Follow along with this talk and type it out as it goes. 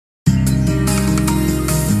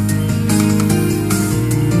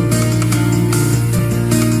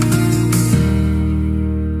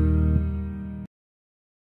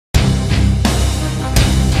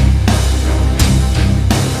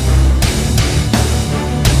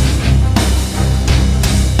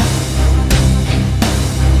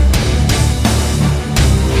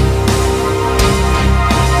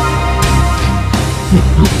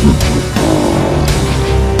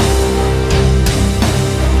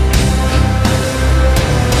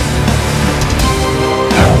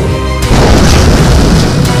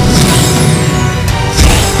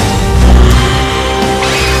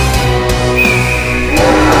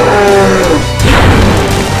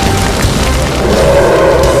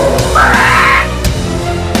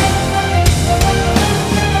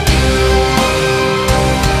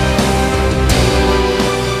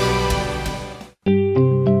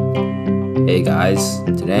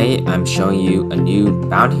Today I'm showing you a new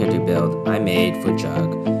Bounty Hunter build I made for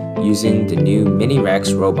Jugg using the new Mini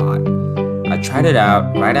Rex robot. I tried it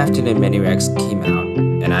out right after the Mini Rex came out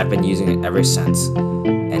and I've been using it ever since.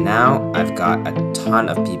 And now I've got a ton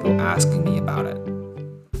of people asking me about it.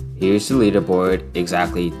 Here's the leaderboard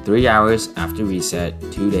exactly 3 hours after reset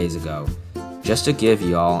 2 days ago, just to give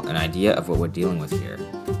y'all an idea of what we're dealing with here.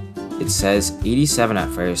 It says 87 at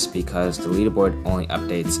first because the leaderboard only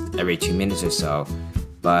updates every 2 minutes or so,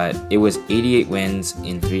 but it was 88 wins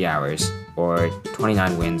in 3 hours, or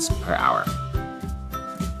 29 wins per hour.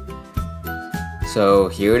 So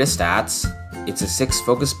here are the stats. It's a 6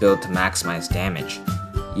 focus build to maximize damage.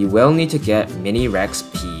 You will need to get Mini Rex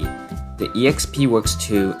P. The EXP works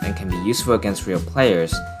too and can be useful against real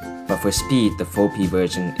players, but for speed the full P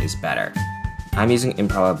version is better. I'm using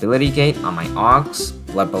Improbability Gate on my Aux,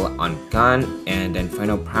 Blood Bullet on Gun, and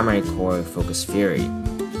Inferno Primary Core Focus Fury.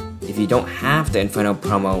 If you don't have the Inferno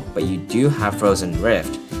promo but you do have Frozen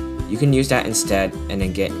Rift, you can use that instead and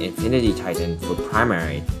then get Infinity Titan for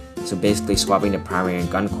primary, so basically swapping the primary and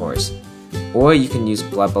gun cores. Or you can use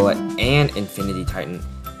Blood Bullet and Infinity Titan,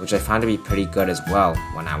 which I found to be pretty good as well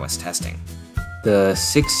when I was testing. The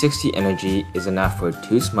 660 energy is enough for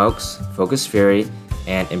 2 smokes, Focus Fury,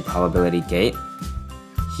 and Improbability Gate.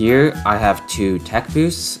 Here I have 2 tech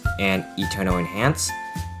boosts and Eternal Enhance.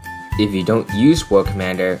 If you don't use War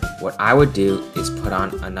Commander, what I would do is put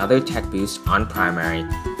on another tech boost on primary,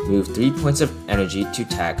 move 3 points of energy to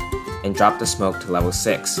tech, and drop the smoke to level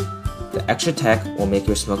 6. The extra tech will make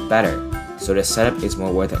your smoke better, so the setup is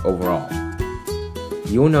more worth it overall.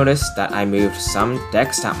 You will notice that I moved some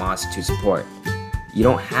deck stat mods to support. You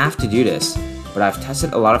don't have to do this, but I've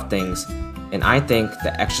tested a lot of things, and I think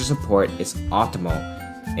the extra support is optimal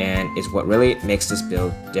and is what really makes this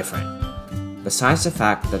build different. Besides the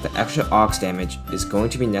fact that the extra Aux damage is going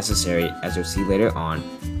to be necessary as you'll see later on,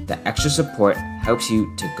 the extra support helps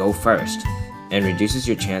you to go first and reduces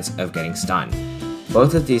your chance of getting stunned.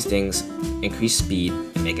 Both of these things increase speed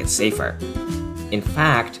and make it safer. In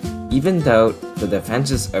fact, even though the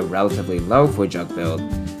defenses are relatively low for Jugg build,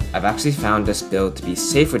 I've actually found this build to be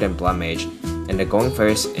safer than Blood Mage, and the going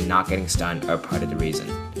first and not getting stunned are part of the reason.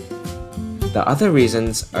 The other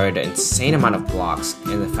reasons are the insane amount of blocks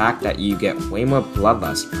and the fact that you get way more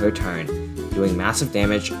Bloodlust per turn, doing massive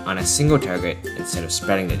damage on a single target instead of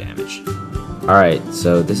spreading the damage. Alright,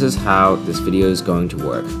 so this is how this video is going to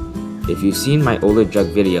work. If you've seen my older Jugg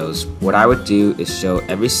videos, what I would do is show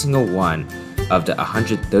every single one of the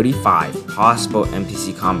 135 possible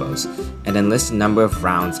NPC combos and then list the number of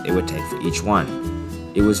rounds it would take for each one.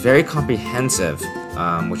 It was very comprehensive,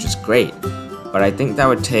 which is great, but I think that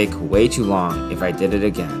would take way too long if I did it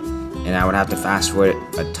again, and I would have to fast forward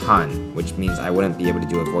a ton, which means I wouldn't be able to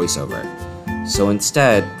do a voiceover. So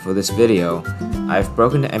instead, for this video, I've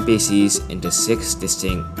broken the NPCs into 6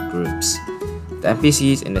 distinct groups. The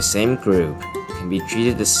NPCs in the same group can be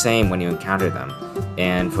treated the same when you encounter them,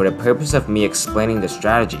 and for the purpose of me explaining the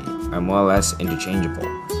strategy, are more or less interchangeable.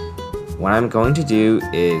 What I'm going to do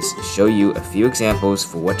is show you a few examples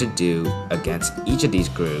for what to do against each of these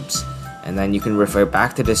groups, and then you can refer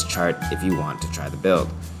back to this chart if you want to try the build.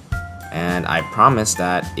 And I promise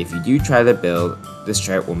that if you do try the build, this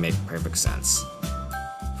chart will make perfect sense.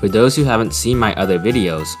 For those who haven't seen my other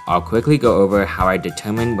videos, I'll quickly go over how I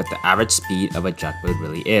determine what the average speed of a Jugg build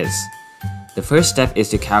really is. The first step is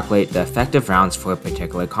to calculate the effective rounds for a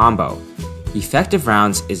particular combo. Effective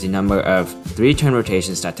rounds is the number of 3 turn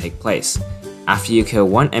rotations that take place. After you kill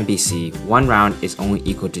one NPC, 1 round is only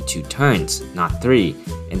equal to 2 turns, not 3,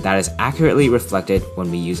 and that is accurately reflected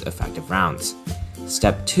when we use effective rounds.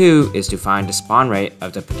 Step 2 is to find the spawn rate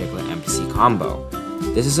of the particular NPC combo.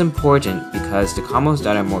 This is important because the combos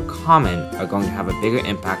that are more common are going to have a bigger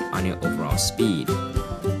impact on your overall speed.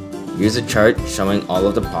 Here's a chart showing all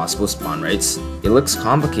of the possible spawn rates. It looks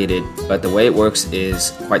complicated, but the way it works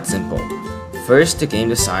is quite simple. First, the game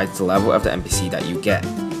decides the level of the NPC that you get.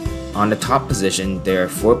 On the top position, there are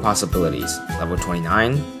 4 possibilities, level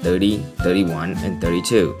 29, 30, 31, and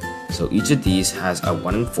 32, so each of these has a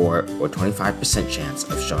 1 in 4 or 25% chance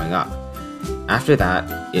of showing up. After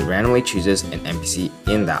that, it randomly chooses an NPC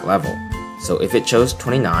in that level, so if it chose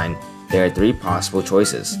 29, there are 3 possible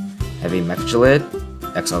choices, Heavy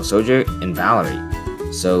Mechachillid, Exile Soldier, and Valery,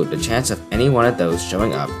 so the chance of any one of those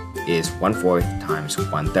showing up is 1/4 times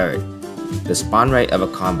 1/3. The spawn rate of a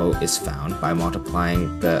combo is found by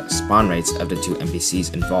multiplying the spawn rates of the 2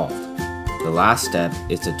 NPCs involved. The last step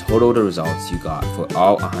is to total the results you got for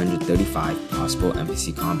all 135 possible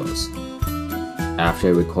NPC combos.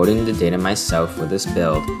 After recording the data myself for this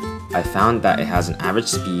build, I found that it has an average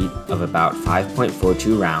speed of about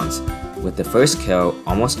 5.42 rounds with the first kill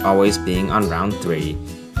almost always being on round 3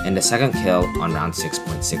 and the second kill on round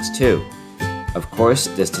 6.62. Of course,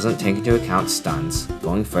 this doesn't take into account stuns,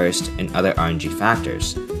 going first, and other RNG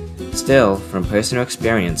factors. Still, from personal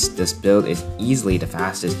experience, this build is easily the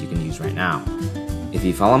fastest you can use right now. If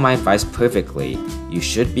you follow my advice perfectly, you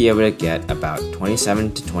should be able to get about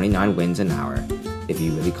 27 to 29 wins an hour if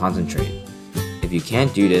you really concentrate. If you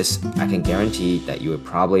can't do this, I can guarantee that you are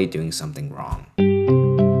probably doing something wrong.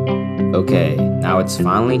 Okay, now it's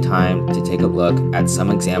finally time to take a look at some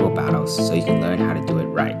example battles so you can learn how to do it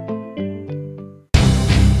right.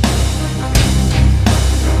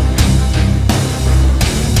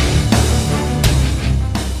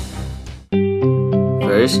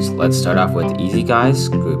 First, let's start off with Easy Guys,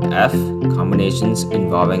 Group F, combinations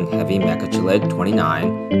involving Heavy Mechachillid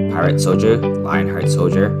 29, Pirate Soldier, Lionheart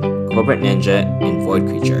Soldier, Corporate Ninja, and Void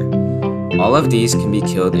Creature. All of these can be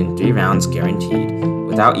killed in 3 rounds guaranteed,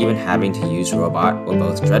 without even having to use Robot or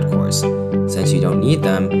both Dread Cores. Since you don't need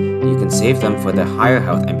them, you can save them for the higher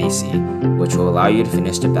health NPC, which will allow you to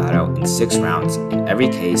finish the battle in 6 rounds in every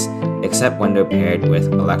case except when they're paired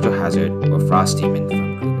with Electro Hazard or Frost Demon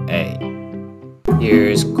from Group A.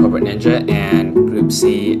 Here's Corporate Ninja and Group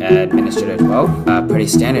C Administrator 12, a pretty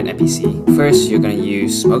standard NPC. First, you're going to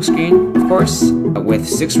use Smokescreen, of course. With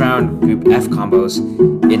 6-round Group F combos,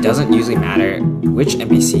 it doesn't usually matter which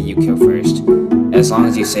NPC you kill first, as long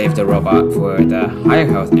as you save the robot for the higher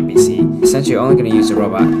health NPC, since you're only going to use the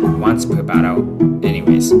robot once per battle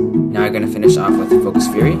anyways. Now you're going to finish off with Focus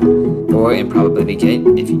Fury, or Improbability Gate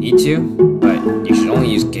if you need to, but you should only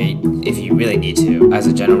use Gate if you really need to, as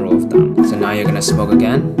a general rule of thumb. So now you're going to Smoke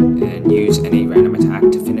again, and use any random attack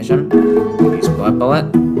to finish him. Use Blood Bullet,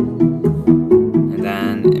 and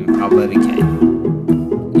then Improbability Gate.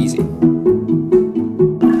 Easy.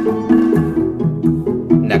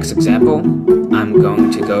 Next example, I'm going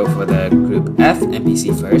to go for the Group F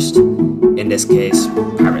NPC first, in this case,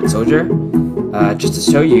 Pirate Soldier, just to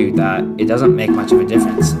show you that it doesn't make much of a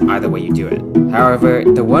difference either way you do it. However,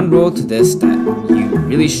 the one rule to this that you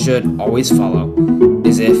really should always follow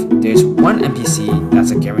is if there's one NPC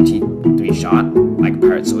that's a guaranteed 3-shot, like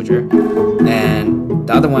Pirate Soldier, and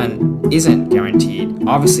the other one isn't guaranteed,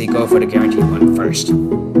 obviously go for the guaranteed one first.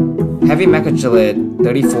 Heavy Mechachillid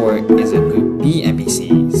 34 is a Group B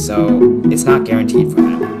NPC, so it's not guaranteed for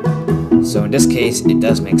them. So in this case, it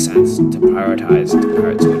does make sense to prioritize the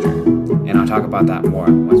Pirate Soldier, and I'll talk about that more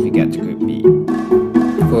once we get to Group B.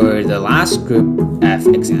 For the last Group F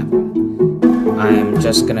example, I'm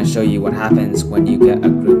just going to show you what happens when you get a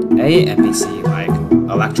Group A NPC like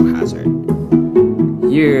Electro Hazard.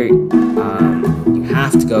 Here, you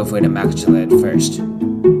have to go for the Mechachillid first.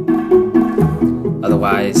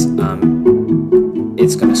 Otherwise,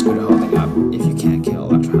 it's going to screw the whole thing up if you can't kill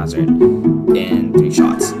Electro Hazard in 3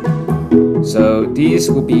 shots. So these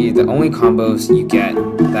will be the only combos you get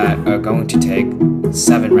that are going to take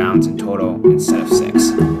 7 rounds in total instead of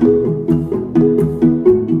 6.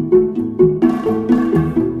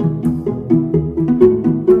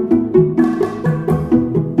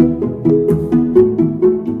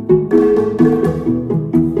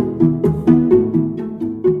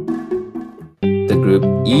 The Group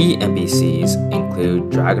E NPCs include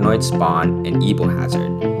Dragonoid Spawn and Ebil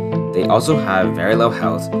Hazard. They also have very low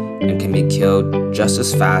health and can be killed just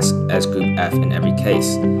as fast as Group F in every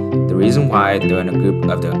case. The reason why they're in a group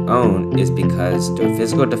of their own is because their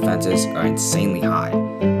physical defenses are insanely high,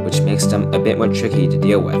 which makes them a bit more tricky to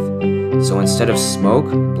deal with. So instead of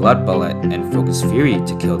Smoke, Blood Bullet, and Focus Fury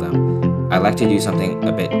to kill them, I like to do something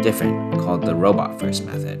a bit different called the Robot First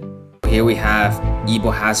method. Here we have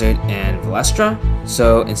Ebil Hazard and Valestra.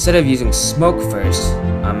 So instead of using Smoke first,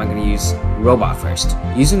 I'm going to use Robot first.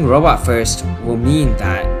 Using Robot first will mean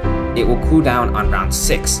that it will cool down on round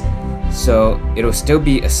 6, so it'll still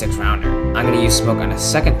be a 6-rounder. I'm going to use Smoke on the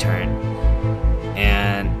second turn,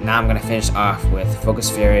 and now I'm going to finish off with Focus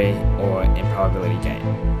Fury or Improbability Gate.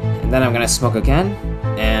 And then I'm going to Smoke again,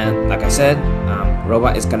 and like I said,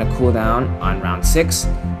 Robot is going to cool down on round 6,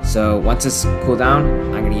 so once it's cooled down,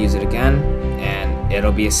 I'm going to use it again, and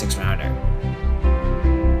it'll be a 6-rounder.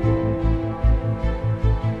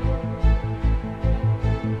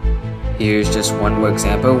 Here's just one more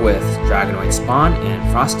example with Dragonoid Spawn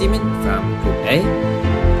and Frost Demon from Group A.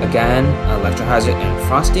 Again, Electro Hazard and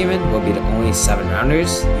Frost Demon will be the only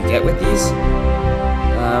 7-rounders you get with these.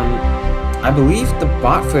 I believe the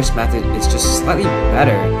Bot First method is just slightly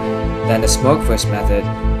better than the Smoke First method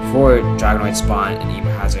for Dragonoid Spawn and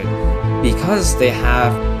Ebil Hazard because they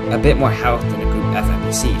have a bit more health than the Group F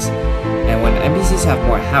NPCs. And when the NPCs have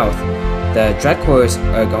more health, the Dread Cores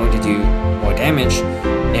are going to do more damage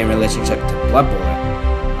in relationship to Blood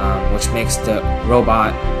Bullet, which makes the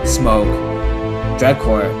robot Smoke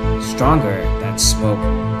Dreadcore stronger than Smoke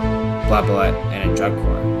Blood and a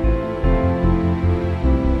Dreadcore.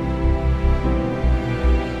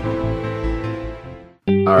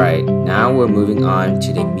 Alright, now we're moving on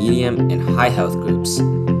to the medium and high health groups.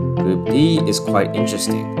 Group D is quite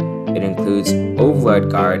interesting. It includes Overlord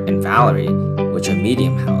Guard and Valery, which are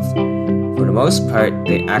medium health. For the most part,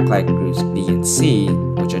 they act like groups B and C,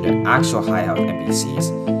 which are the actual high health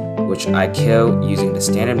NPCs, which I kill using the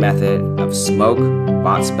standard method of Smoke,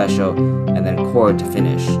 Bot Special, and then Core to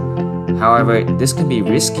finish. However, this can be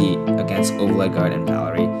risky against Overlord Guard and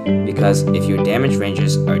Valery, because if your damage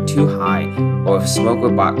ranges are too high, or if Smoke or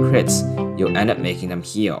Bot crits, you'll end up making them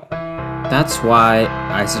heal. That's why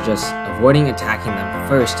I suggest avoiding attacking them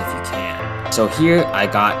first if you can. So here I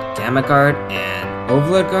got Gamma Guard and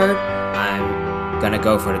Overlord Guard. I'm gonna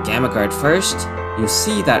go for the Gamma Guard first. You'll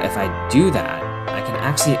see that if I do that, I can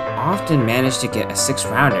actually often manage to get a 6th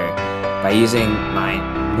rounder by using my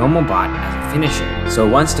normal bot as a finisher. So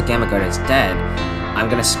once the Gamma Guard is dead, I'm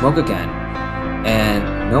gonna smoke again.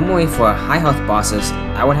 And normally for high health bosses,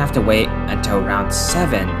 I would have to wait until round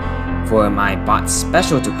 7 for my bot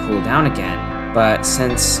special to cool down again. But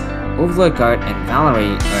since Overlord Guard and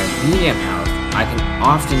Valery are medium health, I can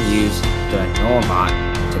often use the normal bot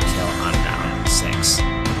to kill on round 6.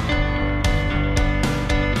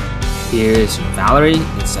 Here's Valery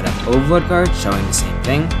instead of Overlord Guard, showing the same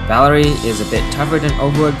thing. Valery is a bit tougher than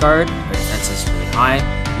Overlord Guard, her defense is really high.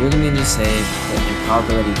 You're gonna need to save the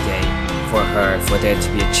improbability gate for her for there to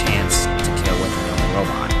be a chance to kill with a normal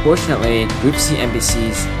robot. Fortunately, Group C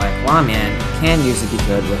NPCs like Lawman can usually be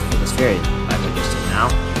good with Focus Fury, like I just did now.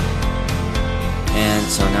 And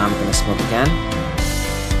so now I'm gonna smoke again.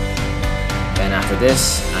 Then after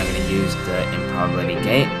this, I'm gonna use the improbability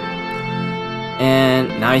gate. And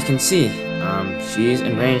now you can see, she's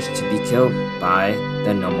in range to be killed by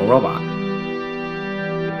the normal robot.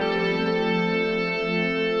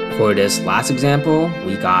 For this last example,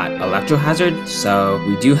 we got Electro Hazard, so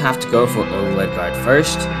we do have to go for Overlord Guard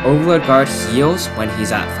first. Overlord Guard heals when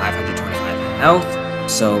he's at 525 health,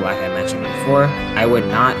 so like I mentioned before, I would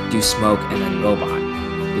not do Smoke and then Robot,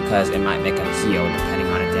 because it might make him heal depending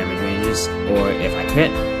on the damage ranges, or if I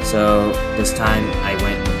crit. So this time I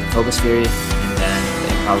went with the Focus Fury, and then the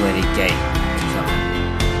Improbability Gate to kill him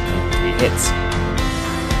in 3 hits.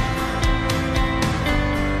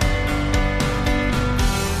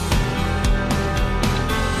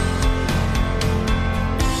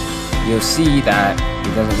 You'll see that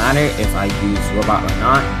it doesn't matter if I use Robot or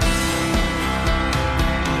not,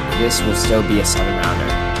 this will still be a 7-rounder.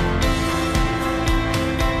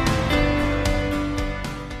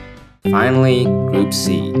 Finally, Group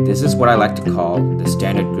C. This is what I like to call the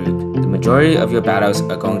standard group. The majority of your battles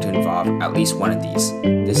are going to involve at least one of these.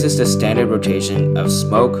 This is the standard rotation of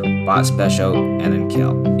Smoke, Bot Special, and then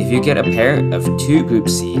Kill. If you get a pair of 2 Group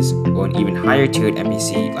Cs, or an even higher tiered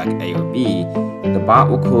NPC like A or B, the bot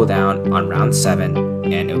will cool down on round 7,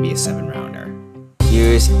 and it'll be a 7-rounder.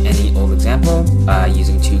 Here's any old example,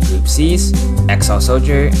 using 2 Group Cs, Exil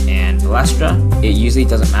Soldier and Valestra. It usually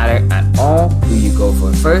doesn't matter at all who you go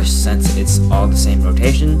for first, since it's all the same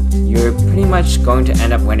rotation. You're pretty much going to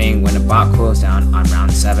end up winning when the bot cools down on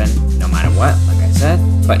round 7, no matter what, like I said.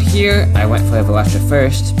 But here, I went for Valestra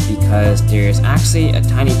first, because there's actually a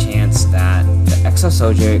tiny chance that the Exil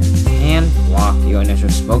Soldier can block your initial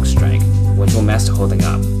Smoke Strike, which will mess holding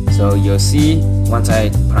up. So you'll see, once I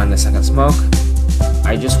put on the second smoke,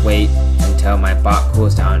 I just wait until my bot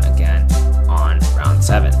cools down again on round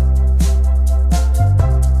 7.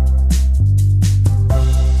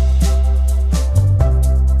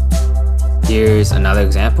 Here's another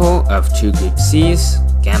example of 2 Group Cs,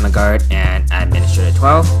 Gamma Guard and Administrator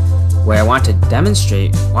 12, where I want to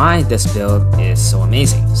demonstrate why this build is so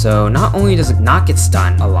amazing. So not only does it not get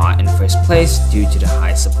stunned a lot in first place due to the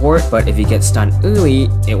high support, but if you get stunned early,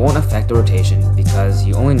 it won't affect the rotation because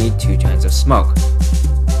you only need 2 turns of smoke.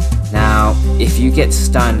 Now, if you get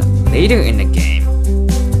stunned later in the game,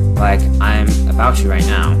 like I'm about to right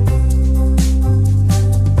now,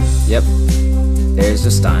 yep, there's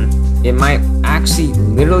the stun. It might actually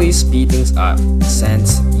literally speed things up,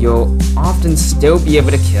 since you'll often still be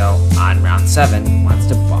able to kill on round 7 once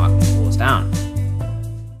the bot cools down.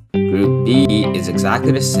 Group B is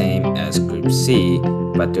exactly the same as Group C,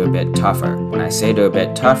 but they're a bit tougher. When I say they're a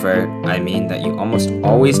bit tougher, I mean that you almost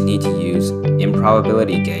always need to use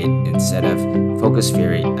Improbability Gate instead of Focus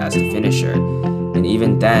Fury as the finisher, and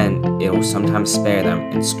even then, it will sometimes spare them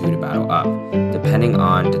and screw the battle up, depending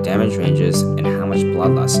on the damage ranges and how much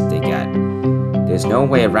bloodlust they get. There's no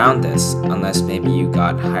way around this unless maybe you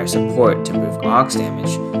got higher support to move Ox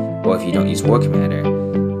damage, or if you don't use War Commander,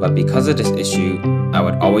 but because of this issue, I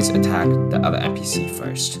would always attack the other NPC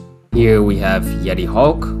first. Here we have Yeti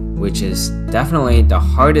Hulk, which is definitely the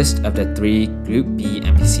hardest of the 3 Group B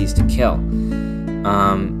NPCs to kill.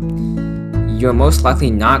 You're most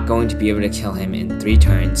likely not going to be able to kill him in 3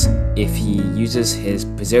 turns if he uses his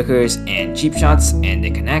Berserkers and Cheap Shots and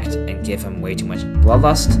they connect and give him way too much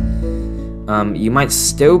Bloodlust. You might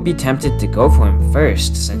still be tempted to go for him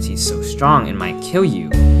first since he's so strong and might kill you,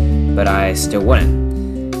 but I still wouldn't.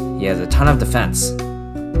 He has a ton of defense.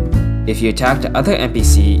 If you attack the other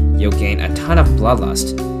NPC, you'll gain a ton of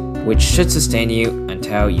Bloodlust, which should sustain you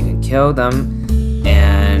until you can kill them,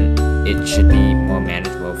 and it should be more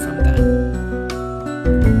manageable from then.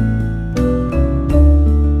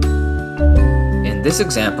 In this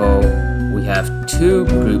example, we have 2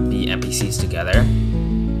 Group B NPCs together,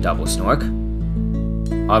 Double Snork.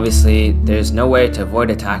 Obviously, there's no way to avoid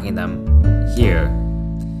attacking them here.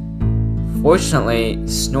 Fortunately,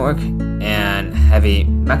 Snork and Heavy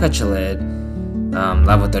Mechachillid,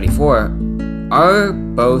 level 34, are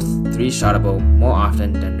both 3-shottable more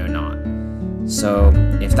often than they're not. So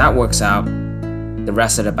if that works out, the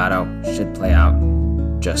rest of the battle should play out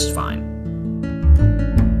just fine.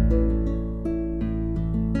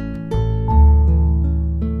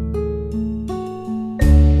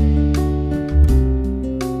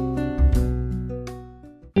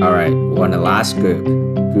 Alright, we're on the last group.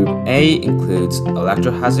 Group A includes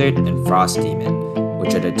Electro Hazard and Frost Demon,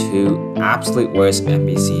 which are the 2 absolute worst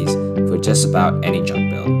NPCs for just about any junk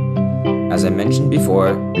build. As I mentioned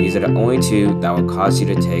before, these are the only 2 that will cause you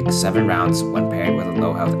to take 7 rounds when paired with a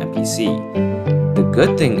low health NPC. The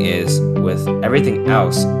good thing is, with everything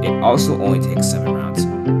else, it also only takes 7 rounds,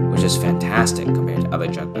 which is fantastic compared to other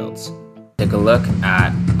jug builds. Take a look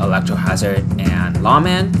at Electro Hazard and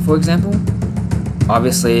Lawman, for example.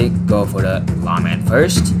 Obviously, go for the Lawman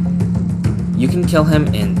first. You can kill him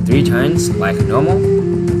in 3 turns like normal.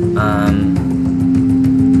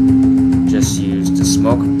 Just use the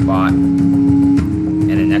Smoke Bot, and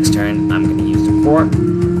the next turn I'm going to use the Core.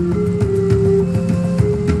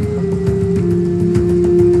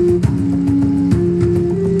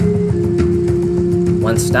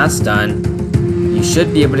 Once that's done, you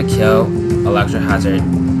should be able to kill Electro Hazard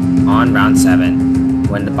on round 7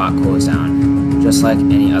 when the bot cools down, just like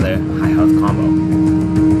any other high health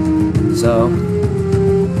combo. So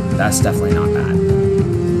that's definitely not bad.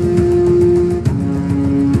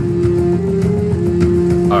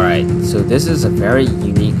 Alright, so this is a very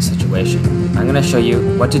unique situation. I'm going to show you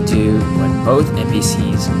what to do when both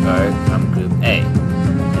NPCs are from Group A.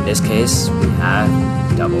 In this case, we have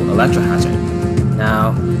double Electro Hazard.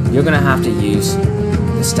 Now, you're going to have to use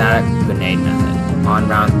the Static Grenade method. On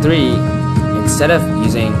round 3, instead of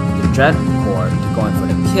using the Dread Core to go in for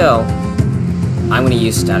the kill, I'm going to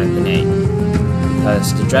use Static Grenade,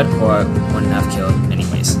 because the Dread Core wouldn't have killed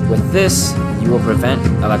anyways. With this, you will prevent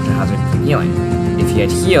Electro Hazard from healing. If he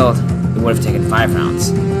had healed, it would have taken 5 rounds.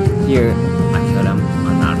 Here, I killed him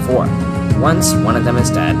on round 4. Once one of them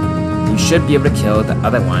is dead, you should be able to kill the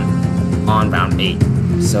other one on round 8.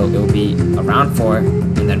 So it will be a round 4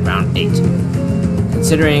 and then round 8.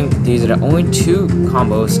 Considering these are the only 2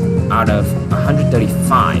 combos out of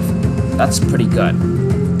 135, that's pretty good.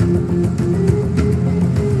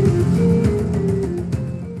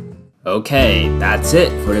 Okay, that's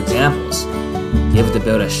it for the examples. Give the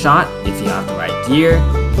build a shot if you have the right gear.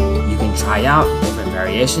 You can try out different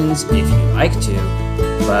variations if you like to,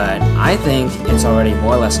 but I think it's already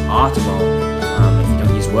more or less optimal if you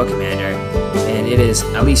don't use War Commander, and it is,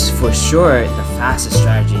 at least for sure, the fastest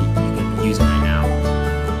strategy you can be using right now.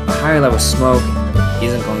 A higher level smoke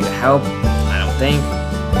isn't going to help, I don't think,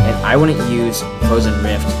 and I wouldn't use Frozen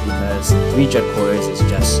Rift because 3 Jet Cores is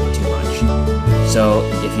just too much. So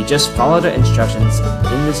if you just follow the instructions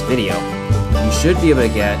in this video, you should be able to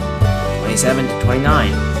get 27 to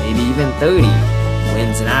 29, maybe even 30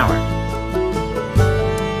 wins an hour.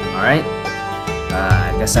 Alright,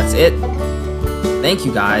 I guess that's it. Thank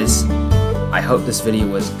you guys. I hope this video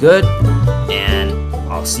was good, and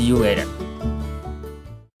I'll see you later.